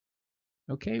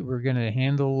Okay, we're going to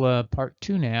handle part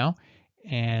 2 now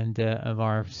and of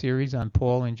our series on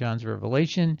Paul and John's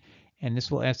Revelation. And this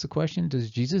will ask the question,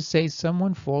 does Jesus say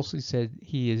someone falsely said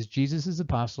he is Jesus'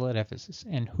 apostle at Ephesus?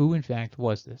 And who, in fact,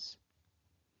 was this?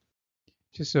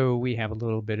 Just so we have a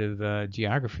little bit of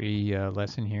geography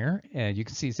lesson here. You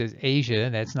can see it says Asia.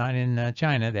 That's not in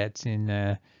China. That's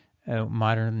in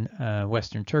modern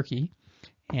Western Turkey.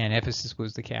 And Ephesus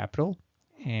was the capital.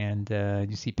 And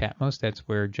you see Patmos. That's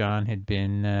where John had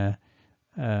been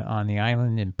on the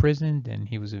island imprisoned, and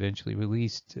he was eventually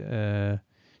released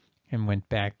and went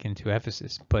back into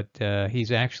Ephesus. But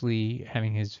he's actually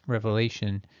having his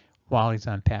revelation while he's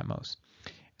on Patmos.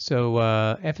 So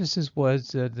Ephesus was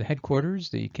the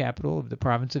headquarters, the capital of the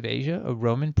province of Asia, a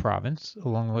Roman province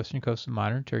along the western coast of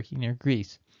modern Turkey near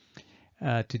Greece.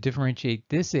 To differentiate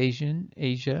this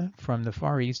Asia from the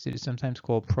Far East, it is sometimes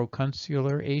called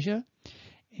proconsular Asia.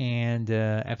 And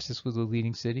Ephesus was the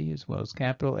leading city as well as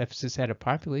capital. Ephesus had a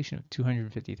population of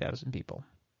 250,000 people.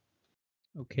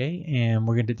 Okay, and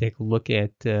we're going to take a look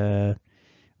at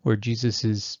where Jesus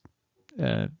is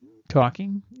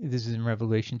talking. This is in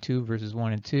Revelation 2, verses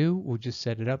 1 and 2. We'll just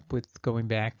set it up with going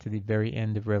back to the very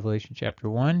end of Revelation chapter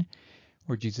 1,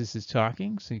 where Jesus is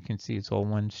talking. So you can see it's all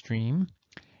one stream.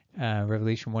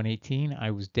 Revelation 1:18,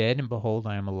 I was dead, and behold,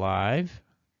 I am alive.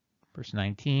 Verse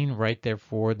 19, write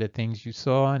therefore the things you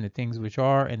saw, and the things which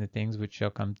are, and the things which shall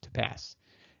come to pass.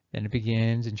 Then it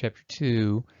begins in chapter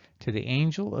 2, to the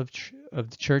angel of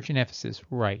the church in Ephesus,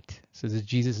 write. So this is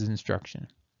Jesus' instruction.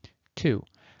 2,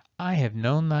 I have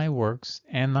known thy works,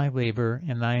 and thy labor,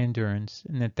 and thy endurance,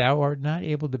 and that thou art not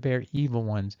able to bear evil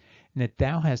ones, and that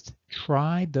thou hast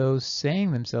tried those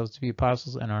saying themselves to be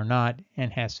apostles and are not,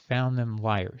 and hast found them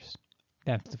liars.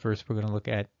 That's the verse we're going to look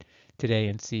at today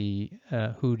and see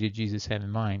who did Jesus have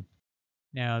in mind.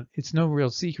 Now, it's no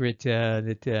real secret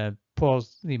that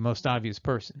Paul's the most obvious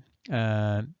person.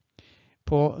 Paul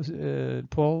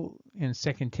in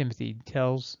 2 Timothy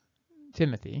tells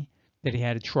Timothy that he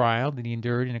had a trial that he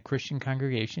endured in a Christian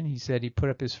congregation. He said he put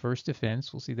up his first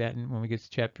defense. We'll see that when we get to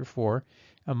chapter 4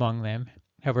 among them.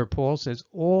 However, Paul says,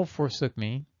 all forsook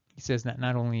me. He says that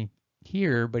not only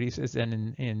here, but he says that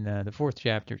in the 4th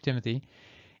chapter of Timothy.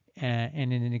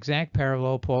 And in an exact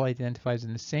parallel, Paul identifies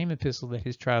in the same epistle that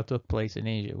his trial took place in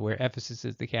Asia, where Ephesus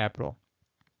is the capital.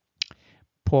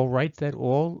 Paul writes that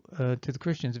all to the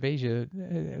Christians of Asia,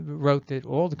 wrote that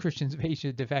all the Christians of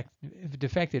Asia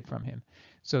defected from him.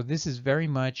 So this is very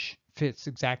much fits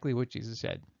exactly what Jesus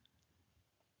said.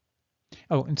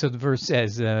 Oh, and so the verse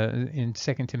says in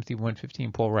 2 Timothy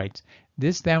 1:15, Paul writes,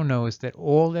 this thou knowest that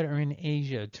all that are in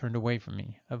Asia turned away from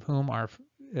me, of whom are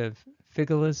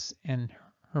Phygelus and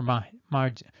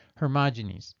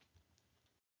Hermogenes.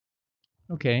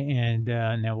 Okay, and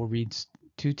now we'll read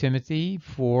 2 Timothy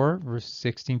 4, verses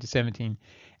 16 to 17.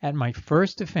 At my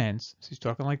first defense, so he's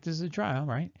talking like this is a trial,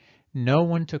 right? No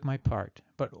one took my part,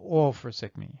 but all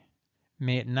forsook me.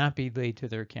 May it not be laid to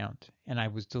their account. And I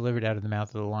was delivered out of the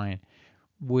mouth of the lion,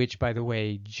 which, by the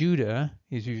way, Judah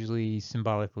is usually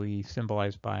symbolically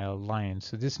symbolized by a lion.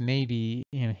 So this may be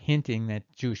hinting that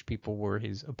Jewish people were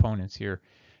his opponents here,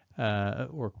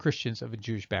 or Christians of a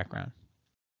Jewish background.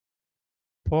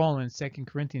 Paul in 2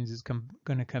 Corinthians is going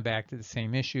to come back to the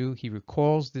same issue. He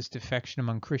recalls this defection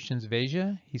among Christians of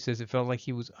Asia. He says it felt like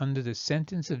he was under the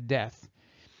sentence of death.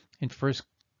 In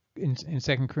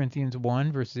 2 Corinthians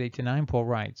 1, verses 8 to 9, Paul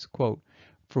writes, quote,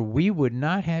 for we would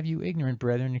not have you ignorant,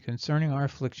 brethren, concerning our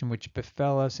affliction which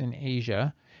befell us in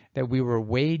Asia, that we were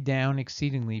weighed down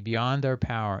exceedingly beyond our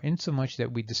power, insomuch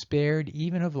that we despaired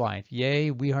even of life.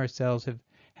 Yea, we ourselves have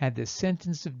had the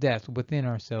sentence of death within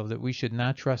ourselves, that we should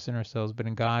not trust in ourselves, but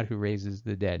in God who raises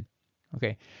the dead.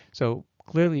 Okay, so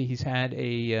clearly he's had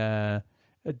a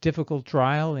difficult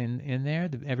trial in there.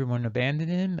 Everyone abandoned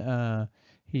him.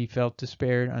 He felt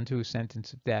despaired unto a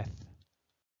sentence of death.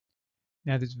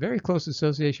 Now, there's very close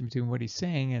association between what he's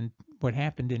saying and what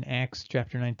happened in Acts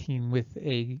chapter 19 with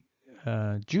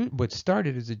what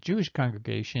started as a Jewish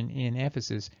congregation in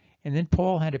Ephesus, and then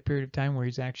Paul had a period of time where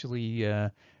he's actually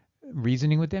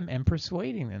reasoning with them and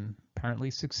persuading them,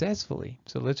 apparently successfully.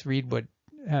 So let's read what,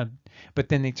 but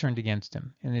then they turned against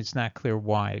him, and it's not clear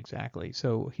why exactly.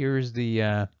 So here's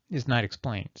is not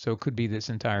explained. So it could be this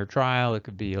entire trial. It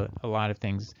could be a lot of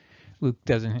things. Luke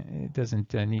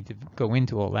doesn't need to go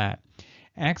into all that.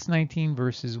 Acts 19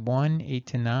 verses 1, 8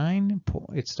 to 9,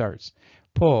 it starts,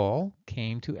 Paul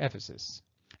came to Ephesus,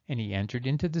 and he entered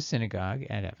into the synagogue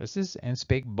at Ephesus and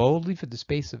spake boldly for the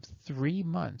space of 3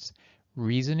 months,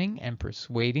 reasoning and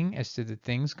persuading as to the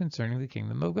things concerning the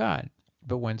kingdom of God.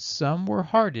 But when some were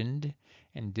hardened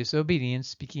and disobedient,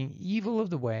 speaking evil of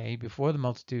the way before the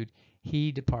multitude,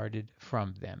 he departed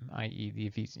from them, i.e. the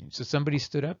Ephesians. So somebody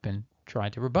stood up and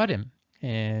tried to rebut him,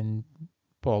 and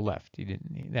Paul left. He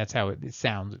didn't. That's how it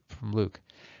sounds from Luke.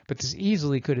 But this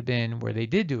easily could have been where they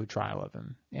did do a trial of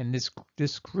him, and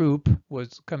this group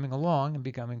was coming along and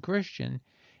becoming Christian,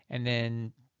 and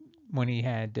then when he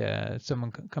had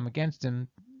someone come against him,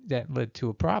 that led to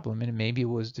a problem, and maybe it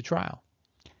was the trial.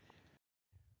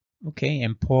 Okay,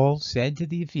 and Paul said to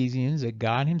the Ephesians that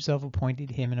God himself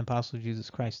appointed him an apostle of Jesus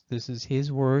Christ. This is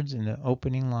his words in the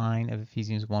opening line of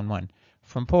Ephesians 1:1.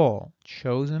 From Paul,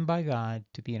 chosen by God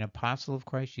to be an apostle of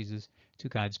Christ Jesus to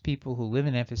God's people who live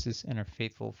in Ephesus and are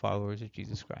faithful followers of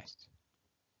Jesus Christ.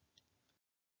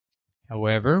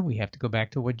 However, we have to go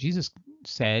back to what Jesus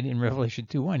said in Revelation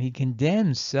 2:1. He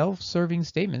condemns self-serving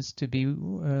statements to be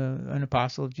an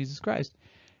apostle of Jesus Christ.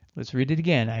 Let's read it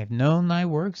again. I have known thy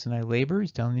works and thy labor,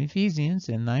 he's telling the Ephesians,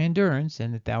 and thy endurance,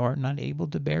 and that thou art not able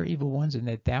to bear evil ones, and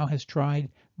that thou hast tried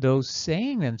those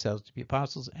saying themselves to be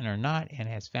apostles and are not, and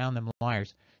hast found them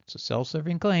liars. So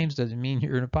self-serving claims doesn't mean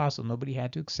you're an apostle. Nobody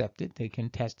had to accept it. They can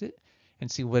test it and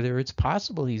see whether it's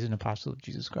possible he's an apostle of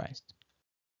Jesus Christ.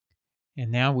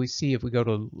 And now we see, if we go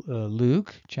to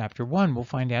Luke chapter 1, we'll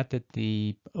find out that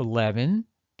the 11,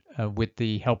 with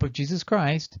the help of Jesus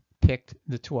Christ, picked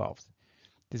the 12th.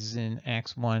 This is in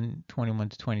Acts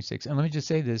 1:21-26. And let me just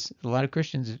say this. A lot of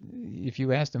Christians, if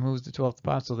you ask them who's the 12th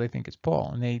apostle, they think it's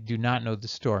Paul, and they do not know the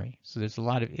story. So there's a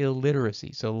lot of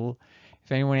illiteracy. So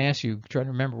if anyone asks you, try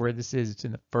to remember where this is. It's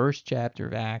in the first chapter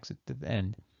of Acts at the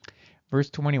end. Verse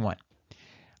 21.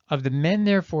 Of the men,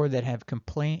 therefore, that have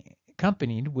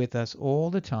accompanied with us all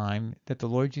the time that the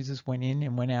Lord Jesus went in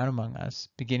and went out among us,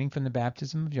 beginning from the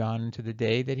baptism of John unto the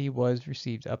day that he was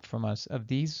received up from us, of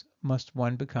these must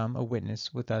one become a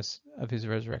witness with us of his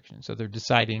resurrection. So they're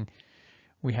deciding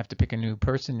we have to pick a new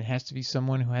person. It has to be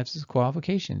someone who has this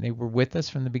qualification. They were with us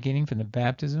from the beginning, from the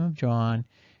baptism of John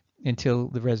until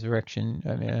the resurrection,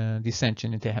 the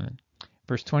ascension into heaven.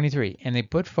 Verse 23, and they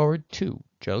put forward two,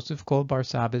 Joseph called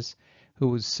Barsabbas, who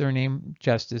was surnamed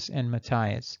Justus, and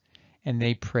Matthias. And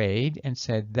they prayed and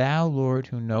said, Thou, Lord,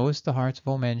 who knowest the hearts of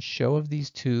all men, show of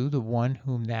these two the one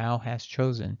whom thou hast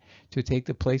chosen to take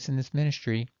the place in this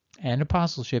ministry and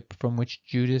apostleship from which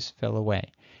Judas fell away,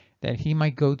 that he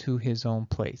might go to his own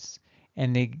place.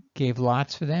 And they gave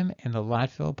lots for them, and the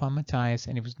lot fell upon Matthias,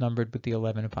 and he was numbered with the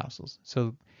 11 apostles.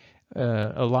 So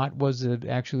a lot was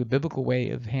actually a biblical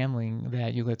way of handling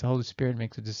that. You let the Holy Spirit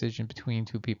make the decision between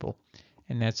two people,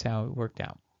 and that's how it worked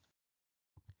out.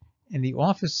 And the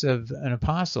office of an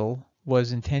apostle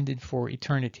was intended for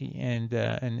eternity. And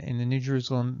in the New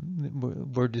Jerusalem,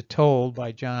 we're told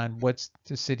by John what's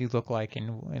the city look like,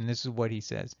 and this is what he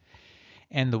says.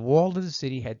 And the wall of the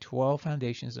city had 12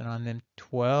 foundations, and on them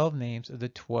 12 names of the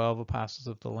 12 apostles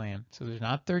of the Lamb. So there's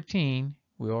not 13.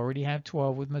 We already have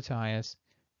 12 with Matthias,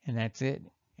 and that's it.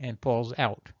 And Paul's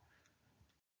out.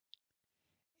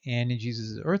 And in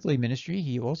Jesus' earthly ministry,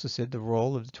 he also said the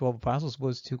role of the 12 apostles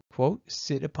was to, quote,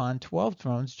 sit upon 12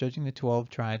 thrones, judging the 12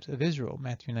 tribes of Israel,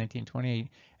 Matthew 19:28.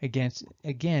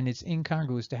 Again, it's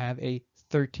incongruous to have a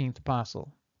 13th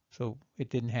apostle. So it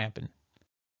didn't happen.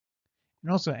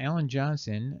 And also, Alan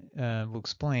Johnson will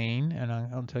explain, and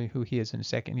I'll tell you who he is in a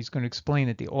second. He's going to explain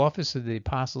that the office of the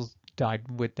apostles died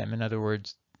with them. In other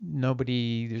words,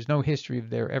 there's no history of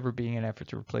there ever being an effort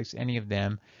to replace any of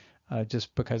them.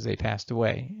 Just because they passed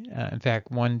away. In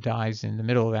fact, one dies in the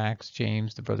middle of Acts,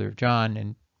 James, the brother of John,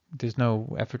 and there's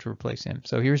no effort to replace him.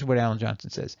 So here's what Alan Johnson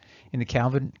says. In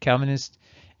the Calvinist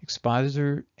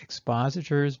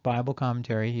Expositor's Bible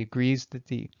Commentary, he agrees that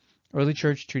the early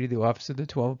church treated the office of the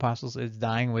 12 apostles as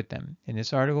dying with them. In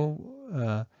this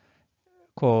article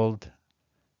called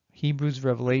Hebrews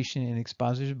Revelation in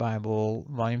Expositor's Bible,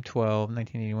 Volume 12,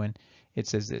 1981, it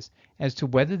says this: as to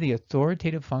whether the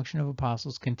authoritative function of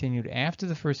apostles continued after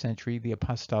the first century, the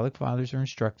apostolic fathers are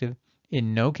instructive.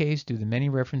 In no case do the many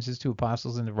references to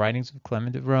apostles in the writings of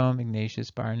Clement of Rome,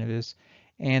 Ignatius, Barnabas,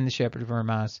 and the Shepherd of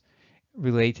Hermas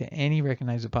relate to any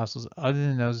recognized apostles other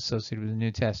than those associated with the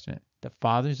New Testament. The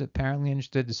fathers apparently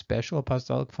understood the special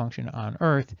apostolic function on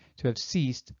earth to have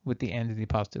ceased with the end of the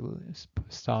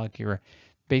apostolic era.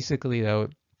 Basically, though,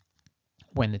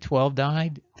 when the 12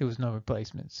 died, there was no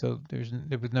replacement. So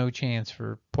there was no chance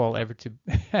for Paul ever to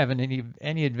have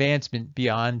any advancement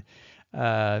beyond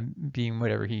being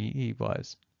whatever he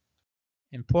was.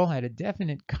 And Paul had a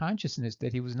definite consciousness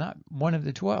that he was not one of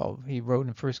the 12. He wrote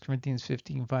in 1 Corinthians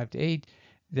 15, 5-8,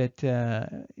 that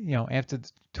after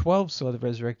the 12 saw the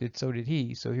resurrected, so did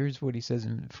he. So here's what he says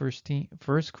in 1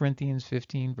 Corinthians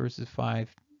 15, verses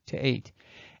 5-8.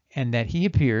 And that he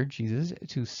appeared, Jesus,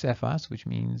 to Cephas, which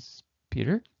means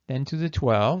Peter, then to the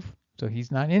 12, so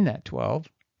he's not in that 12,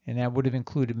 And that would have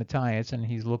included Matthias, and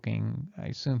he's looking, I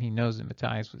assume he knows that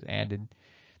Matthias was added.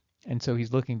 And so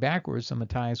he's looking backwards. So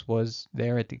Matthias was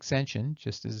there at the ascension,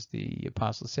 just as the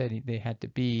apostle said they had to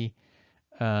be,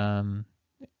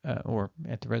 or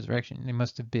at the resurrection. They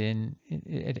must have been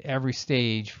at every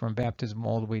stage from baptism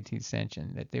all the way to the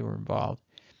ascension that they were involved.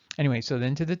 Anyway, so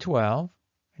then to the 12,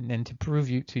 and then to prove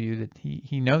to you that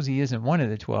he knows he isn't one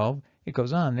of the 12, it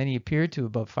goes on. Then he appeared to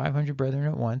above 500 brethren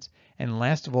at once, and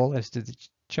last of all, as to the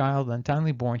child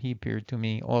untimely born, he appeared to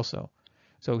me also.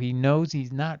 So he knows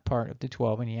he's not part of the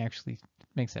 12, and he actually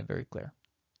makes that very clear.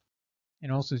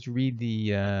 And also, as you read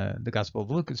the Gospel of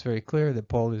Luke, it's very clear that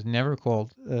Paul is never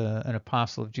called an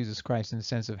apostle of Jesus Christ in the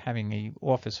sense of having an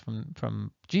office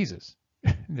from Jesus.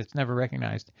 That's never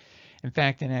recognized. In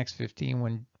fact, in Acts 15,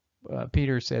 when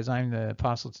Peter says, "I'm the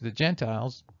apostle to the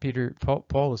Gentiles,"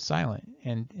 Paul is silent,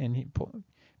 and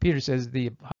Peter says,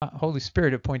 "The Holy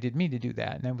Spirit appointed me to do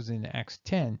that," and that was in Acts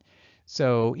 10.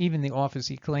 So even the office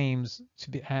he claims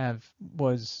to have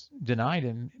was denied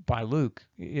him by Luke,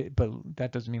 but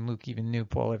that doesn't mean Luke even knew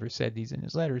Paul ever said these in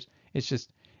his letters. It's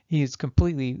just he is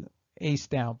completely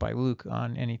aced out by Luke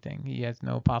on anything. He has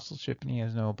no apostleship, and he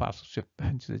has no apostleship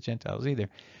to the Gentiles either.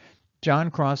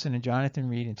 John Crossan and Jonathan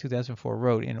Reed in 2004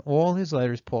 wrote, "In all his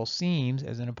letters, Paul sees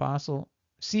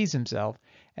himself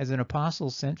as an apostle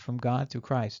sent from God through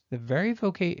Christ. The very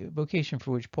vocation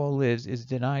for which Paul lives is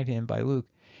denied him by Luke.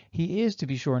 He is, to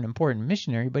be sure, an important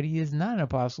missionary, but he is not an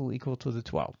apostle equal to the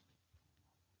 12.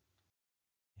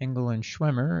 Engel and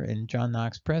Schwemmer in John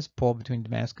Knox Press, Paul between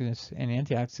Damascus and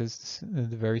Antioch, says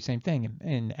the very same thing.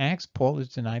 In Acts, Paul is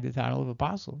denied the title of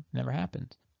apostle. Never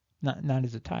happened. Not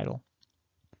as a title.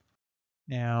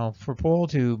 Now, for Paul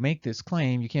to make this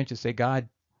claim, you can't just say, God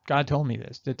told me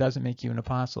this. That doesn't make you an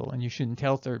apostle, and you shouldn't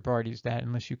tell third parties that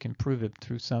unless you can prove it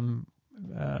through some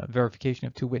verification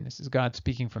of two witnesses. God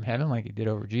speaking from heaven like he did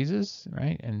over Jesus,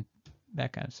 right? And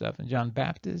that kind of stuff. And John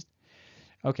Baptist.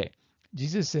 Okay.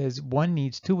 Jesus says one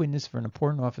needs two witnesses for an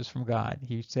important office from God.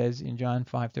 He says in John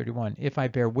 5:31, "If I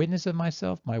bear witness of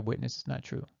myself, my witness is not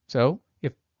true." So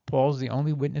if Paul's the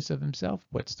only witness of himself,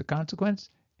 what's the consequence?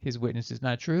 His witness is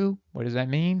not true. What does that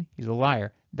mean? He's a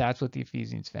liar. That's what the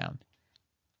Ephesians found.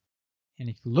 And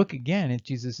if you look again at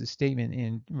Jesus' statement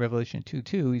in Revelation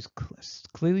 2:2, he's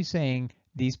clearly saying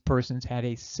these persons had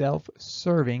a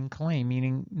self-serving claim,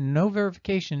 meaning no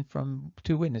verification from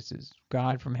two witnesses.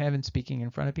 God from heaven speaking in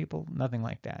front of people, nothing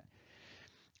like that.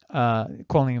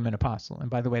 Calling him an apostle. And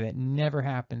by the way, that never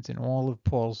happens in all of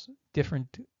Paul's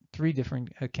three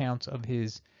different accounts of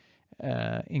his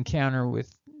encounter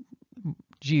with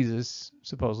Jesus,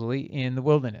 supposedly, in the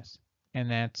wilderness.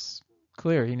 And that's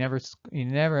clear. He never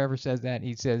ever says that.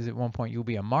 He says at one point, "You'll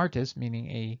be a martys," meaning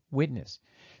a witness.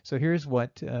 So here's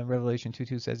what Revelation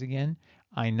 2:2 says again.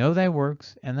 "I know thy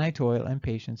works and thy toil and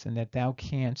patience, and that thou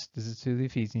canst," this is to the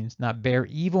Ephesians, "not bear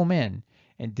evil men,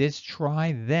 and didst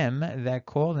try them that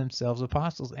call themselves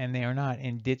apostles, and they are not,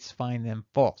 and didst find them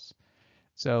false."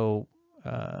 So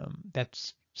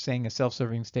that's saying a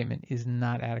self-serving statement is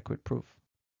not adequate proof.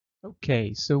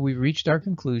 Okay, so we've reached our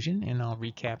conclusion, and I'll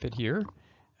recap it here.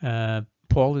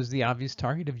 Paul is the obvious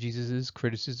target of Jesus'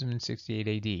 criticism in 68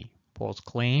 AD. Paul's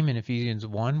claim in Ephesians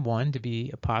 1:1 to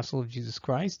be apostle of Jesus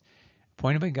Christ,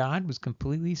 appointed by God, was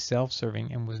completely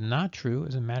self-serving and was not true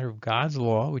as a matter of God's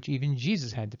law, which even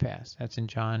Jesus had to pass. That's in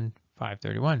John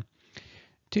 5:31.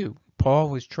 2. Paul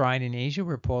was tried in Asia,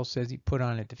 where Paul says he put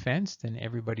on a defense, then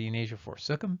everybody in Asia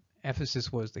forsook him.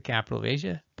 Ephesus was the capital of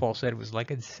Asia. Paul said it was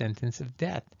like a sentence of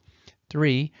death.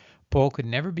 3. Paul could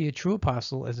never be a true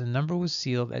apostle as the number was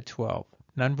sealed at 12.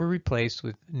 None were replaced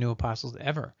with new apostles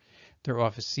ever. Their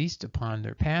office ceased upon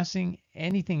their passing.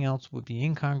 Anything else would be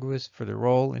incongruous for their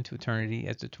role into eternity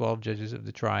as the 12 judges of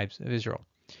the tribes of Israel.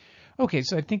 Okay,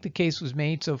 so I think the case was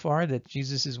made so far that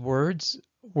Jesus' words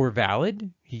were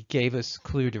valid. He gave us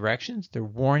clear directions. They're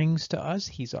warnings to us.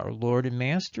 He's our Lord and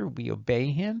Master. We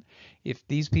obey him. If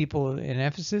these people in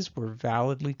Ephesus were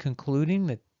validly concluding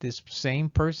that this same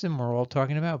person we're all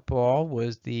talking about, Paul,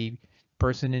 was the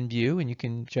person in view, and you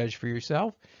can judge for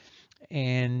yourself,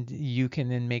 and you can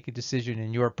then make a decision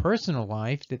in your personal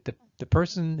life that the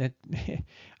person that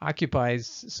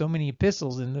occupies so many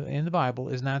epistles in the Bible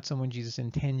is not someone Jesus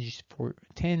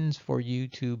intends for you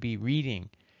to be reading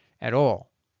at all.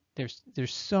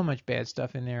 There's so much bad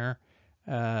stuff in there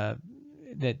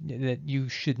that you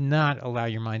should not allow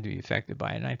your mind to be affected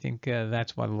by it. And I think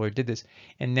that's why the Lord did this.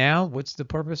 And now, what's the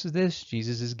purpose of this?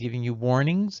 Jesus is giving you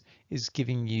warnings, is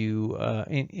giving you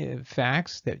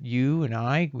facts that you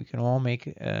and we can all make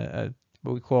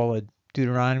what we call a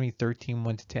Deuteronomy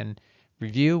 13:1-10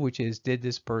 review, which is, did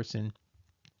this person,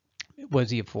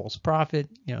 was he a false prophet?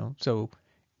 So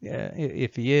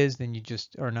If he is, then you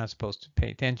just are not supposed to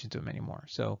pay attention to him anymore.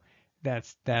 So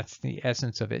that's the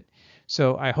essence of it.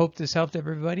 So I hope this helped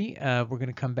everybody. We're going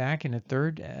to come back in a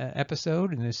third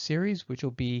episode in this series, which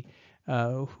will be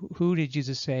who did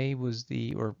Jesus say was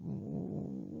or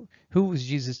who was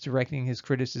Jesus directing his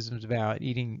criticisms about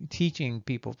teaching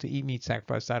people to eat meat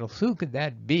sacrificed to idols? Who could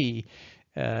that be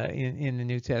in the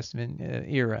New Testament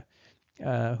era?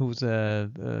 Who's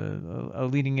a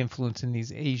leading influence in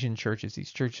these Asian churches,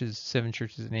 these churches, 7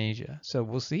 churches in Asia. So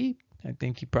we'll see. I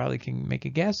think you probably can make a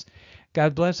guess.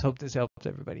 God bless. Hope this helps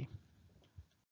everybody.